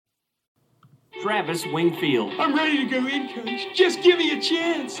Travis Wingfield. I'm ready to go in, Coach. Just give me a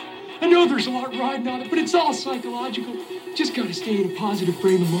chance. I know there's a lot riding on it, but it's all psychological. Just gotta stay in a positive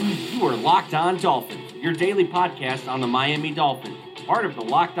frame of mind. You are Locked On Dolphins, your daily podcast on the Miami Dolphins, part of the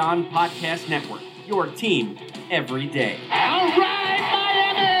Locked On Podcast Network, your team every day. All right,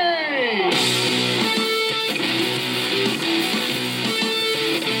 Miami!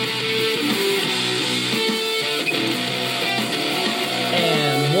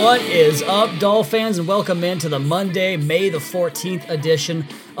 What is up, Dolphins, and welcome into the Monday, May the 14th edition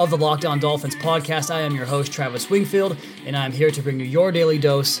of the Locked On Dolphins podcast. I am your host, Travis Wingfield, and I'm here to bring you your daily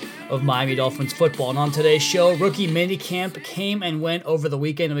dose of Miami Dolphins football. And on today's show, rookie minicamp came and went over the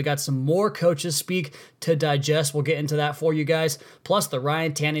weekend, and we got some more coaches speak to digest. We'll get into that for you guys. Plus, the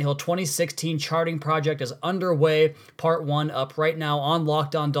Ryan Tannehill 2016 charting project is underway. Part 1 up right now on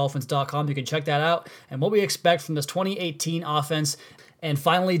LockedOnDolphins.com. You can check that out, and what we expect from this 2018 offense. And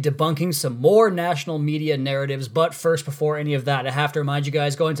finally, debunking some more national media narratives. But first, before any of that, I have to remind you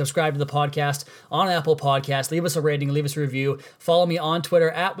guys, go and subscribe to the podcast on Apple Podcasts. Leave us a rating, leave us a review. Follow me on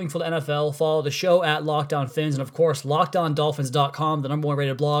Twitter at Wingfield NFL. Follow the show at Locked On Fins. And of course, LockedOnDolphins.com, the #1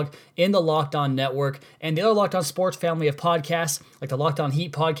 rated blog in the Locked On Network. And the other Locked On Sports family of podcasts, like the Locked On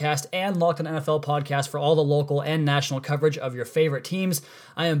Heat podcast and Locked On NFL podcast for all the local and national coverage of your favorite teams.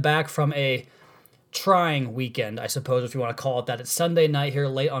 I am back from a trying weekend, I suppose, if you want to call it that. It's Sunday night here,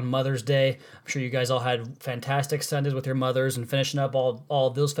 late on Mother's Day. I'm sure you guys all had fantastic Sundays with your mothers and finishing up all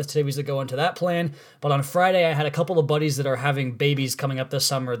of those festivities that go into that plan. But on Friday, I had a couple of buddies that are having babies coming up this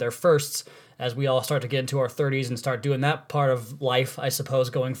summer, their firsts, as we all start to get into our 30s and start doing that part of life, I suppose,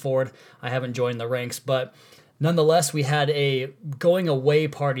 going forward. I haven't joined the ranks, but nonetheless, we had a going away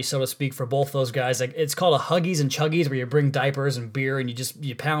party, so to speak, for both those guys. Like, it's called a Huggies and Chuggies, where you bring diapers and beer and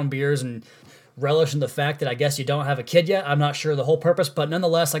you pound beers and relish in the fact that I guess you don't have a kid yet. I'm not sure the whole purpose, but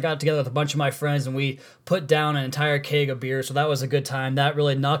nonetheless, I got together with a bunch of my friends and we put down an entire keg of beer, so that was a good time. That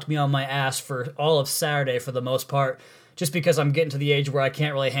really knocked me on my ass for all of Saturday for the most part, just because I'm getting to the age where I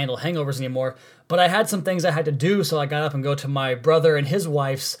can't really handle hangovers anymore. But I had some things I had to do, so I got up and go to my brother and his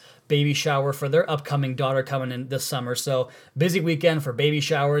wife's baby shower for their upcoming daughter coming in this summer. So busy weekend for baby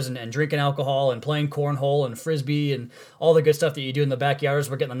showers and drinking alcohol and playing cornhole and frisbee and all the good stuff that you do in the backyards.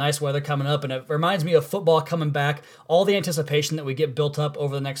 We're getting the nice weather coming up, and it reminds me of football coming back, all the anticipation that we get built up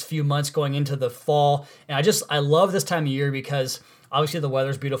over the next few months going into the fall. And I love this time of year because obviously the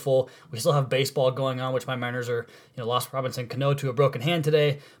weather's beautiful. We still have baseball going on, which my Mariners are, lost Robinson Cano to a broken hand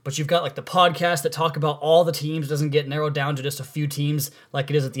today. But you've got like the podcast that talk about all the teams. It doesn't get narrowed down to just a few teams like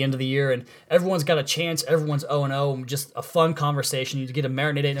it is at the end of the year. And everyone's got a chance. Everyone's 0-0. Just a fun conversation. You get to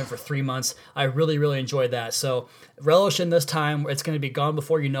marinate in it for 3 months. I really, really enjoyed that. So relish in this time. It's going to be gone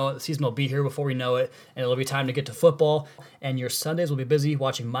before you know it. The season will be here before we know it. And it'll be time to get to football. And your Sundays will be busy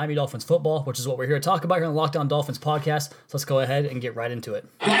watching Miami Dolphins football, which is what we're here to talk about here on the Locked On Dolphins podcast. So let's go ahead and get right into it.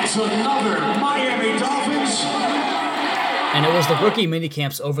 That's another Miami Dolphins. And it was the rookie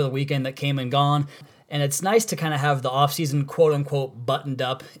minicamps over the weekend that came and gone. And it's nice to kind of have the offseason, quote-unquote, buttoned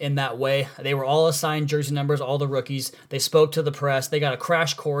up in that way. They were all assigned jersey numbers, all the rookies. They spoke to the press. They got a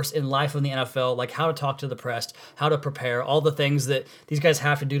crash course in life in the NFL, like how to talk to the press, how to prepare, all the things that these guys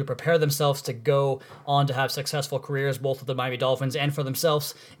have to do to prepare themselves to go on to have successful careers, both with the Miami Dolphins and for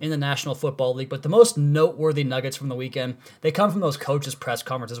themselves in the National Football League. But the most noteworthy nuggets from the weekend, they come from those coaches' press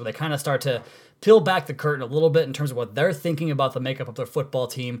conferences where they kind of start to peel back the curtain a little bit in terms of what they're thinking about the makeup of their football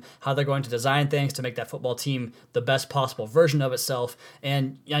team, how they're going to design things to make that football team the best possible version of itself.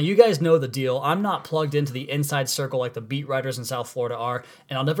 And you guys know the deal. I'm not plugged into the inside circle like the beat writers in South Florida are,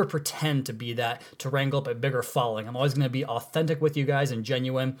 and I'll never pretend to be that to wrangle up a bigger following. I'm always going to be authentic with you guys and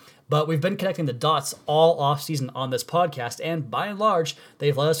genuine. But we've been connecting the dots all offseason on this podcast, and by and large,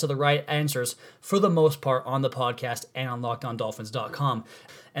 they've led us to the right answers for the most part on the podcast and on LockedOnDolphins.com.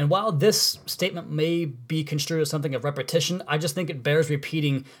 And while this statement may be construed as something of repetition, I just think it bears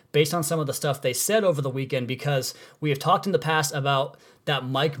repeating based on some of the stuff they said over the weekend, because we have talked in the past about that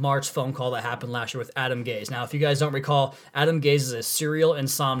Mike Martz phone call that happened last year with Adam Gase. Now, if you guys don't recall, Adam Gase is a serial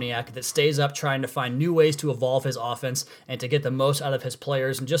insomniac that stays up trying to find new ways to evolve his offense and to get the most out of his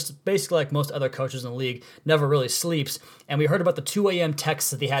players, and just basically like most other coaches in the league, never really sleeps. And we heard about the 2 a.m. texts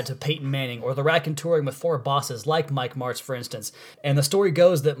that he had to Peyton Manning, or the raconteuring with 4 bosses like Mike Martz, for instance. And the story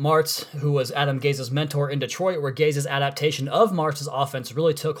goes that Martz, who was Adam Gase's mentor in Detroit, where Gase's adaptation of Martz's offense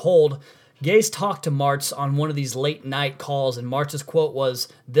really took hold, Gase talked to Martz on one of these late night calls, and Martz's quote was,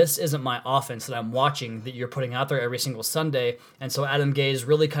 "This isn't my offense that I'm watching that you're putting out there every single Sunday." And so Adam Gase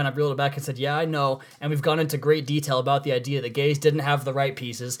really kind of reeled it back and said, "Yeah, I know." And we've gone into great detail about the idea that Gase didn't have the right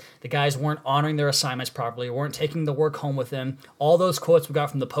pieces. The guys weren't honoring their assignments properly, weren't taking the work home with them. All those quotes we got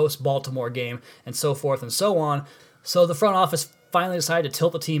from the post-Baltimore game and so forth and so on. So the front office finally decided to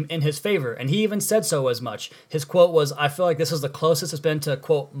tilt the team in his favor, and he even said so as much. His quote was, "I feel like this is the closest it's been to,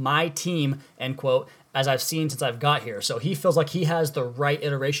 quote, my team, end quote, as I've seen since I've got here." So he feels like he has the right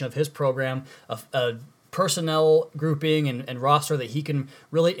iteration of his program, a personnel grouping and roster that he can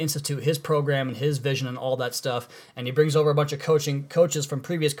really institute his program and his vision and all that stuff. And he brings over a bunch of coaches from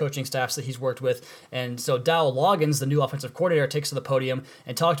previous coaching staffs that he's worked with. And so Dowell Loggins, the new offensive coordinator, takes to the podium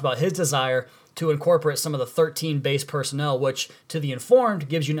and talked about his desire to incorporate some of the 13 base personnel, which, to the informed,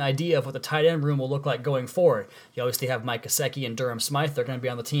 gives you an idea of what the tight end room will look like going forward. You obviously have Mike Gesicki and Durham Smythe. They're going to be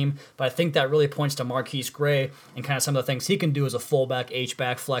on the team, but I think that really points to Marquise Gray and kind of some of the things he can do as a fullback,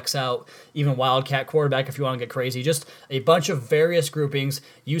 H-back, flex out, even wildcat quarterback if you want to get crazy. Just a bunch of various groupings,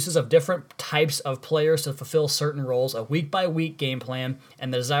 uses of different types of players to fulfill certain roles, a week-by-week game plan,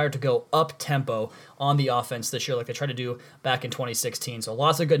 and the desire to go up-tempo on the offense this year like they tried to do back in 2016. So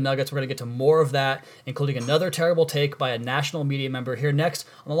lots of good nuggets. We're going to get to more of that, including another terrible take by a national media member here next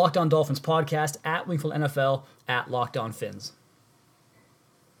on the Locked On Dolphins podcast at Wingfield NFL at Locked On Fins.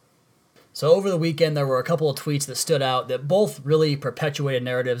 So over the weekend, there were a couple of tweets that stood out that both really perpetuated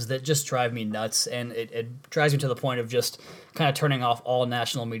narratives that just drive me nuts, and it drives me to the point of just kind of turning off all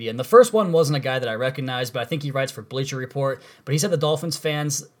national media. And the first one wasn't a guy that I recognized, but I think he writes for Bleacher Report. But he said the Dolphins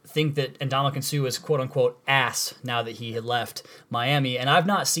fans think that Ndamukong Suh is quote-unquote ass now that he had left Miami. And I've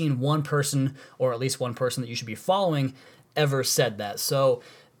not seen one person, or at least one person that you should be following, ever said that. So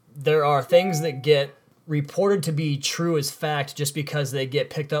there are things that get reported to be true as fact just because they get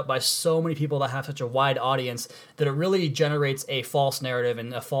picked up by so many people that have such a wide audience that it really generates a false narrative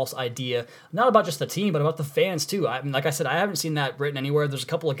and a false idea, not about just the team, but about the fans too. I mean, like I said, I haven't seen that written anywhere. There's a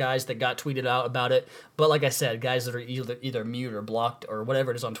couple of guys that got tweeted out about it, but like I said, guys that are either mute or blocked or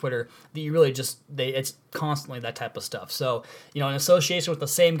whatever it is on Twitter, that you really just, it's constantly that type of stuff. So, in association with the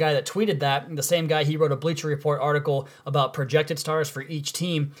same guy that tweeted that, the same guy, he wrote a Bleacher Report article about projected stars for each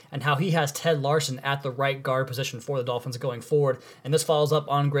team and how he has Ted Larson at the right guard position for the Dolphins going forward. And this follows up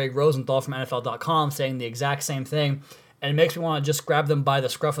on Greg Rosenthal from NFL.com saying the exact same thing. And it makes me want to just grab them by the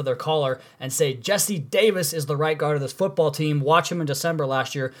scruff of their collar and say, Jesse Davis is the right guard of this football team. Watch him in December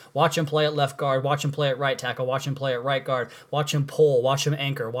last year. Watch him play at left guard. Watch him play at right tackle. Watch him play at right guard. Watch him pull. Watch him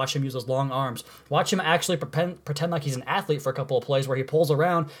anchor. Watch him use his long arms. Watch him actually pretend like he's an athlete for a couple of plays where he pulls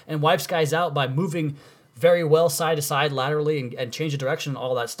around and wipes guys out by moving very well side to side laterally and change the direction and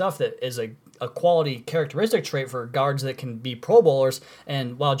all that stuff that is a quality characteristic trait for guards that can be Pro Bowlers.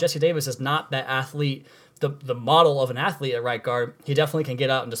 And while Jesse Davis is not that athlete, the model of an athlete at right guard, he definitely can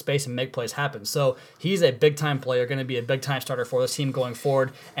get out into space and make plays happen. So he's a big-time player, going to be a big-time starter for this team going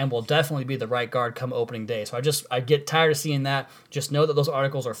forward, and will definitely be the right guard come opening day. So I get tired of seeing that. Just know that those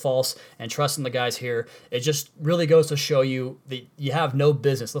articles are false, and trust in the guys here. It just really goes to show you that you have no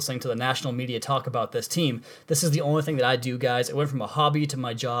business listening to the national media talk about this team. This is the only thing that I do, guys. It went from a hobby to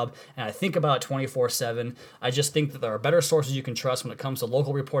my job, and I think about it 24/7. I just think that there are better sources you can trust when it comes to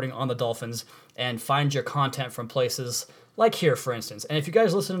local reporting on the Dolphins, and find your content from places like here, for instance. And if you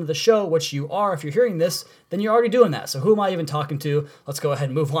guys listen to the show, which you are, if you're hearing this, then you're already doing that. So who am I even talking to? Let's go ahead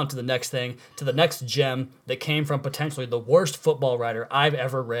and move on to the next thing, to the next gem that came from potentially the worst football writer I've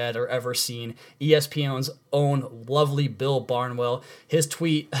ever read or ever seen, ESPN's own lovely Bill Barnwell. His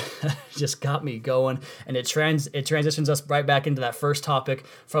tweet just got me going, and it transitions us right back into that first topic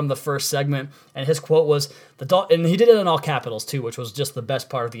from the first segment. And his quote was, and he did it in all capitals too, which was just the best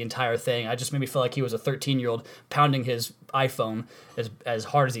part of the entire thing. I just made me feel like he was a 13-year-old pounding his iPhone as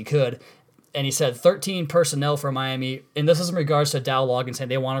hard as he could. And he said 13 personnel for Miami, and this is in regards to Dowell Loggins saying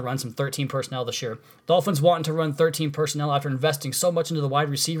they want to run some 13 personnel this year. Dolphins wanting to run 13 personnel after investing so much into the wide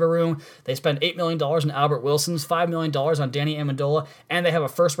receiver room. They spent $8 million on Albert Wilson's, $5 million on Danny Amendola, and they have a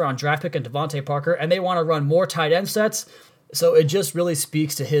first-round draft pick in Devontae Parker, and they want to run more tight end sets. So it just really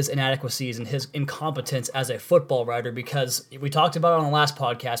speaks to his inadequacies and his incompetence as a football writer, because we talked about it on the last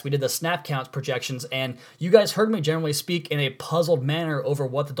podcast. We did the snap counts projections, and you guys heard me generally speak in a puzzled manner over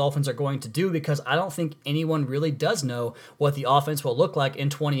what the Dolphins are going to do, because I don't think anyone really does know what the offense will look like in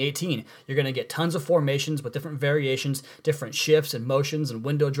 2018. You're going to get tons of formations with different variations, different shifts and motions and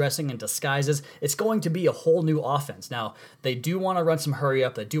window dressing and disguises. It's going to be a whole new offense. Now, they do want to run some hurry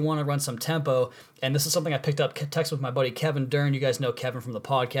up. They do want to run some tempo. And this is something I picked up text with my buddy Kevin Dern. You guys know Kevin from the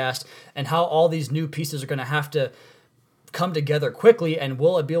podcast, and how all these new pieces are going to have to come together quickly, and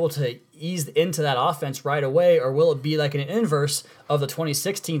will it be able to eased into that offense right away, or will it be like an inverse of the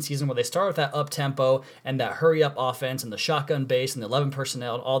 2016 season where they start with that up-tempo and that hurry-up offense and the shotgun base and the 11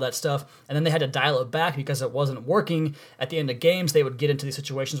 personnel and all that stuff, and then they had to dial it back because it wasn't working. At the end of games, they would get into these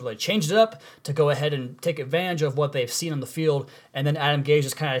situations where they changed it up to go ahead and take advantage of what they've seen on the field, and then Adam Gase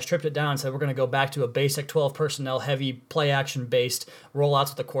just kind of stripped it down and said, we're going to go back to a basic 12 personnel, heavy play-action-based rollouts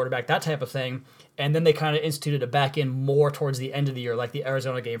with the quarterback, that type of thing. And then they kind of instituted it back in more towards the end of the year, like the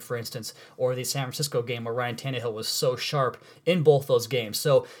Arizona game, for instance, or the San Francisco game where Ryan Tannehill was so sharp in both those games.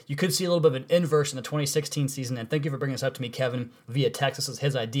 So you could see a little bit of an inverse in the 2016 season, and thank you for bringing this up to me, Kevin, via text. This is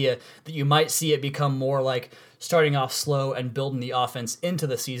his idea, that you might see it become more like starting off slow and building the offense into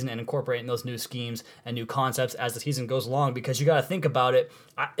the season and incorporating those new schemes and new concepts as the season goes along, because you got to think about it.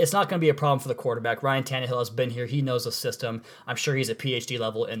 It's not going to be a problem for the quarterback. Ryan Tannehill has been here. He knows the system. I'm sure he's a PhD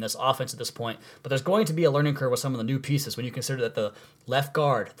level in this offense at this point, but there's going to be a learning curve with some of the new pieces when you consider that the left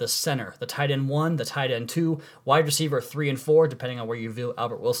guard, the center, the tight end 1, the tight end 2, wide receiver 3 and 4, depending on where you view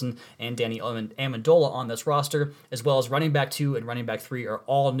Albert Wilson and Danny Amendola on this roster, as well as running back 2 and running back 3 are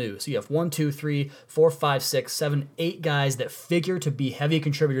all new. So you have 1, 2, 3, 4, 5, 6, 7, 8 guys that figure to be heavy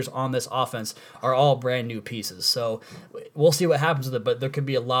contributors on this offense are all brand new pieces. So we'll see what happens with it, but there could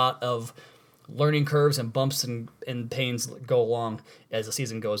be a lot of learning curves and bumps and pains go along as the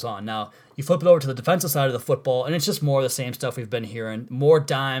season goes on. Now, you flip it over to the defensive side of the football, and it's just more of the same stuff we've been hearing. More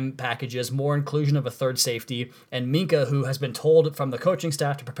dime packages, more inclusion of a third safety, and Minkah, who has been told from the coaching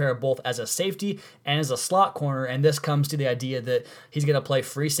staff to prepare both as a safety and as a slot corner, and this comes to the idea that he's going to play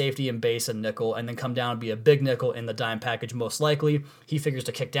free safety and base and nickel, and then come down and be a big nickel in the dime package most likely. He figures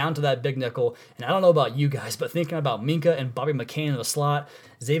to kick down to that big nickel, and I don't know about you guys, but thinking about Minkah and Bobby McCain in the slot,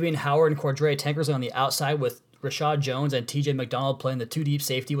 Xavier Howard and Cordrea Tankersley on the outside with Rashad Jones and TJ McDonald playing the 2 deep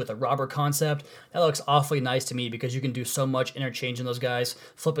safety with a robber concept. That looks awfully nice to me because you can do so much interchanging those guys,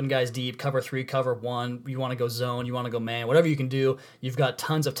 flipping guys deep, cover 3, cover 1, you want to go zone, you want to go man, whatever you can do. You've got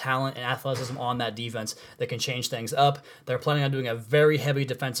tons of talent and athleticism on that defense that can change things up. They're planning on doing a very heavy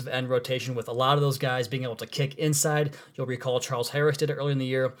defensive end rotation with a lot of those guys being able to kick inside. You'll recall Charles Harris did it early in the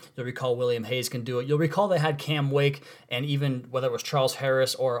year. You'll recall William Hayes can do it. You'll recall they had Cam Wake, and even whether it was Charles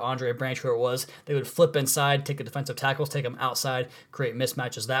Harris or Andre Branch, who it was, they would flip inside, take the defensive tackles, take them outside, create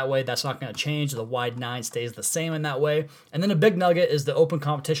mismatches that way. That's not going to change. The wide 9 stays the same in that way. And then a big nugget is the open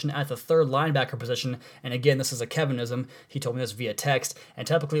competition at the third linebacker position. And again, this is a Kevinism. He told me this via text. And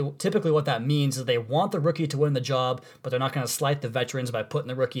typically what that means is they want the rookie to win the job, but they're not going to slight the veterans by putting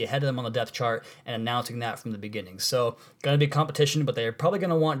the rookie ahead of them on the depth chart and announcing that from the beginning. So going to be competition, but they're probably going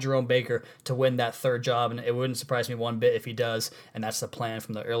to want Jerome Baker to win that third job, and it wouldn't surprise me one bit if he does, and that's the plan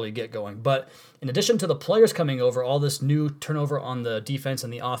from the early get-going. But in addition to the players coming over, all this new turnover on the defense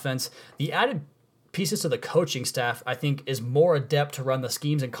and the offense, the added pieces to the coaching staff, I think, is more adept to run the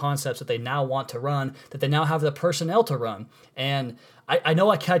schemes and concepts that they now want to run, that they now have the personnel to run. And I know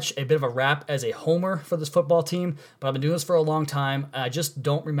I catch a bit of a rap as a homer for this football team, but I've been doing this for a long time, and I just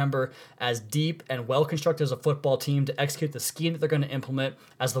don't remember as deep and well-constructed as a football team to execute the scheme that they're going to implement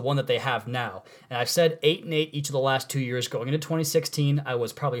as the one that they have now. And I've said 8-8 each of the last 2 years. Going into 2016, I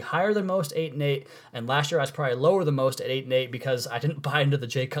was probably higher than most, 8-8, and last year I was probably lower than most at 8-8 because I didn't buy into the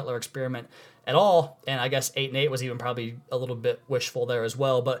Jay Cutler experiment at all, and I guess 8-8 was even probably a little bit wishful there as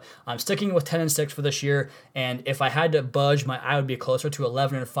well, but I'm sticking with 10-6 for this year, and if I had to budge, my eye would be closer to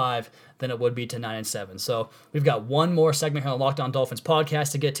 11-5 than it would be to 9-7. So we've got one more segment here on Locked On Dolphins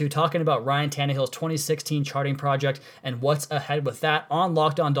podcast to get to, talking about Ryan Tannehill's 2016 charting project and what's ahead with that on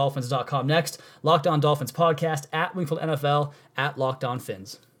LockedOnDolphins.com next. Locked On Dolphins podcast at Wingfield NFL at Locked On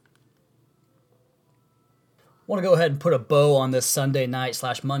Fins. I want to go ahead and put a bow on this Sunday night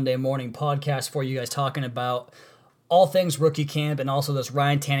 / Monday morning podcast for you guys, talking about all things rookie camp and also this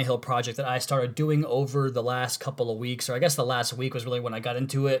Ryan Tannehill project that I started doing over the last couple of weeks, or I guess the last week was really when I got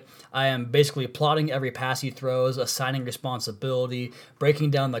into it. I am basically plotting every pass he throws, assigning responsibility,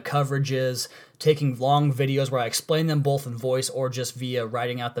 breaking down the coverages, taking long videos where I explain them both in voice or just via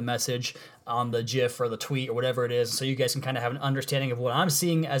writing out the message on the GIF or the tweet or whatever it is, so you guys can kind of have an understanding of what I'm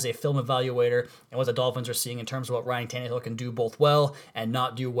seeing as a film evaluator and what the Dolphins are seeing in terms of what Ryan Tannehill can do both well and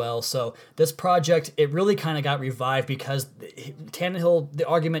not do well. So this project, it really kind of got revived because Tannehill, the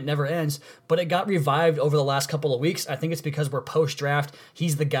argument never ends, but it got revived over the last couple of weeks. I think it's because we're post-draft,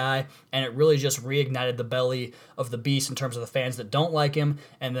 he's the guy, and it really just reignited the belly of the beast in terms of the fans that don't like him,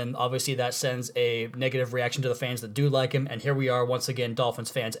 and then obviously that sends was a negative reaction to the fans that do like him, and here we are once again, Dolphins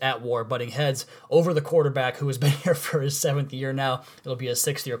fans at war, butting heads over the quarterback who has been here for his 7th year now. It'll be his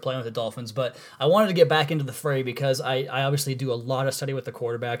 6th year playing with the Dolphins, but I wanted to get back into the fray because I obviously do a lot of study with the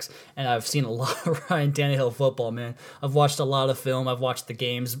quarterbacks, and I've seen a lot of Ryan Tannehill football, man. I've watched a lot of film. I've watched the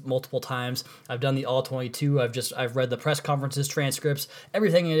games multiple times. I've done the All-22. I've read the press conferences, transcripts,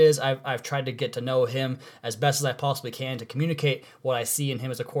 everything it is. I've tried to get to know him as best as I possibly can to communicate what I see in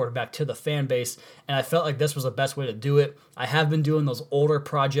him as a quarterback to the fan base, and I felt like this was the best way to do it. I have been doing those older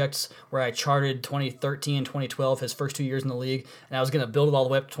projects where I charted 2013 and 2012, his first 2 years in the league, and I was going to build it all the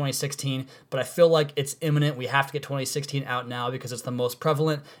way up to 2016, but I feel like it's imminent. We have to get 2016 out now because it's the most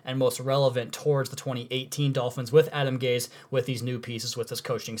prevalent and most relevant towards the 2018 Dolphins with Adam Gase, with these new pieces, with this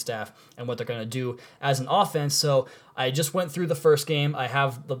coaching staff, and what they're going to do as an offense. So I just went through the first game. I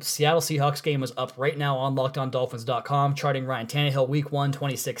have the Seattle Seahawks game is up right now on LockedOnDolphins.com, charting Ryan Tannehill Week 1,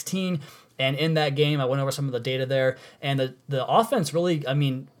 2016. And in that game, I went over some of the data there. And the offense really, I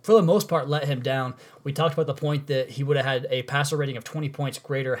mean, for the most part, let him down. We talked about the point that he would have had a passer rating of 20 points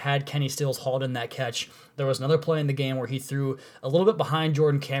greater had Kenny Stills hauled in that catch. There was another play in the game where he threw a little bit behind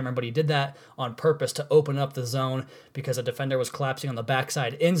Jordan Cameron, but he did that on purpose to open up the zone because a defender was collapsing on the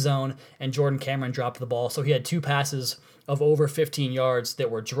backside end zone, and Jordan Cameron dropped the ball. So he had 2 passes of over 15 yards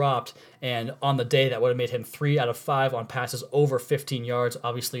that were dropped, and on the day that would have made him 3 out of 5 on passes over 15 yards.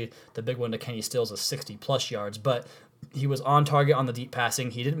 Obviously, the big one to Kenny Stills is 60-plus yards, but he was on target on the deep passing.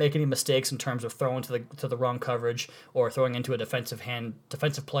 He didn't make any mistakes in terms of throwing to the wrong coverage or throwing into a defensive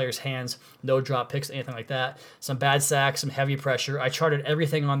player's hands. No drop picks, anything like that. Some bad sacks, some heavy pressure. I charted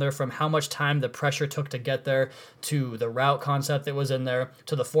everything on there from how much time the pressure took to get there to the route concept that was in there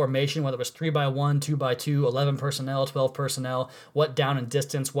to the formation, whether it was 3x1, 2x2, 11 personnel, 12 personnel, what down and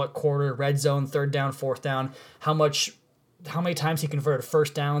distance, what quarter, red zone, 3rd down, 4th down, how many times he converted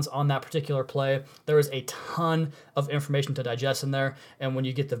first downs on that particular play. There is a ton of information to digest in there, and when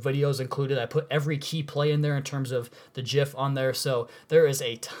you get the videos included, I put every key play in there in terms of the GIF on there, so there is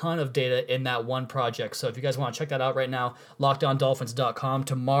a ton of data in that one project. So if you guys want to check that out right now, LockedOnDolphins.com.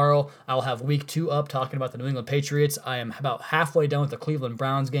 Tomorrow, I'll have Week 2 up talking about the New England Patriots. I am about halfway done with the Cleveland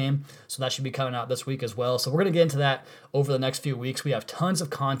Browns game, so that should be coming out this week as well. So we're going to get into that over the next few weeks. We have tons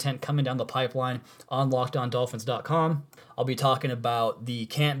of content coming down the pipeline on LockedOnDolphins.com. I'll be talking about the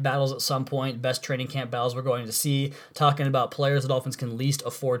camp battles at some point, best training camp battles we're going to see, talking about players the Dolphins can least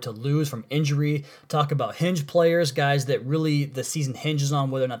afford to lose from injury, talk about hinge players, guys that really the season hinges on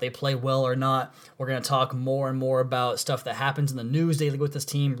whether or not they play well or not. We're going to talk more and more about stuff that happens in the news daily with this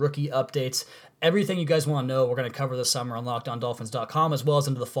team, rookie updates, everything you guys want to know. We're going to cover this summer on LockedOnDolphins.com as well as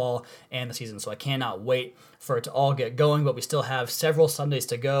into the fall and the season, so I cannot wait for it to all get going, but we still have several Sundays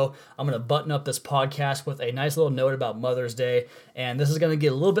to go. I'm going to button up this podcast with a nice little note about Mother's Day, and this is going to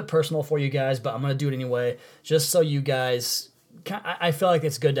get a little bit personal for you guys, but I'm going to do it anyway, just so you guys, I feel like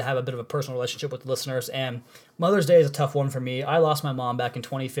it's good to have a bit of a personal relationship with the listeners, and Mother's Day is a tough one for me. I lost my mom back in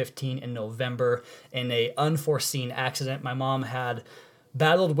 2015 in November in an unforeseen accident. My mom had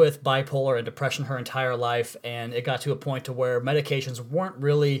battled with bipolar and depression her entire life, and it got to a point to where medications weren't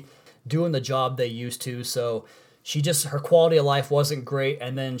really doing the job they used to, so her quality of life wasn't great,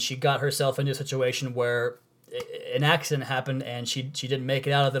 and then she got herself into a situation where an accident happened and she didn't make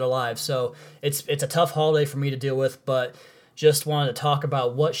it out of it alive. So it's a tough holiday for me to deal with, but just wanted to talk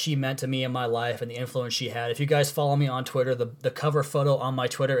about what she meant to me in my life and the influence she had. If you guys follow me on Twitter, the cover photo on my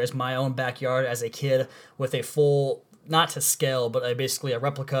Twitter is my own backyard as a kid with a full, not to scale, but basically a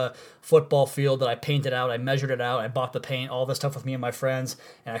replica football field that I painted out. I measured it out. I bought the paint, all this stuff with me and my friends,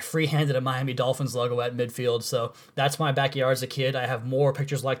 and I freehanded a Miami Dolphins logo at midfield. So that's my backyard as a kid. I have more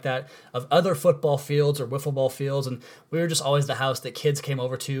pictures like that of other football fields or wiffle ball fields, and we were just always the house that kids came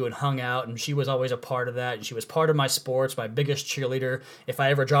over to and hung out, and she was always a part of that, and she was part of my sports, my biggest cheerleader. If I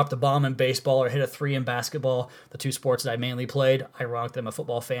ever dropped a bomb in baseball or hit a 3 in basketball, the 2 sports that I mainly played, ironically I'm a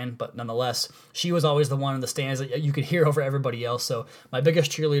football fan, but nonetheless, she was always the one in the stands that you could hear over everybody else. So my biggest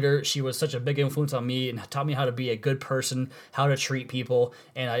cheerleader, she was such a big influence on me and taught me how to be a good person, how to treat people,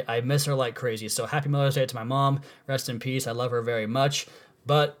 and I miss her like crazy. So happy Mother's Day to my mom. Rest in peace. I love her very much.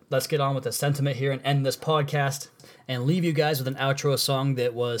 But let's get on with the sentiment here and end this podcast and leave you guys with an outro song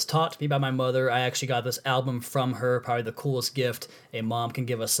that was taught to me by my mother. I actually got this album from her, probably the coolest gift a mom can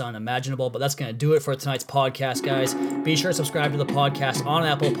give a son imaginable. But that's going to do it for tonight's podcast, guys. Be sure to subscribe to the podcast on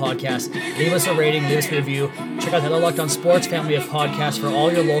Apple Podcasts. Leave us a rating, leave us a review. Check out the Locked On Sports family of podcasts for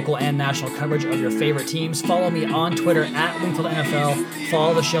all your local and national coverage of your favorite teams. Follow me on Twitter at Wingfield NFL.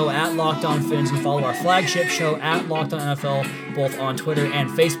 Follow the show at Locked On Fins and follow our flagship show at Locked On NFL both on Twitter and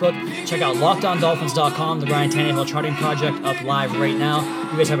Facebook. Check out LockedOnDolphins.com, the Ryan Tannehill charting project, up live right now.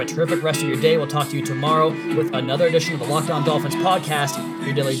 You guys have a terrific rest of your day. We'll talk to you tomorrow with another edition of the Locked On Dolphins podcast,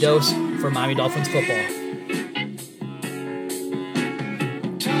 your daily dose for Miami Dolphins football.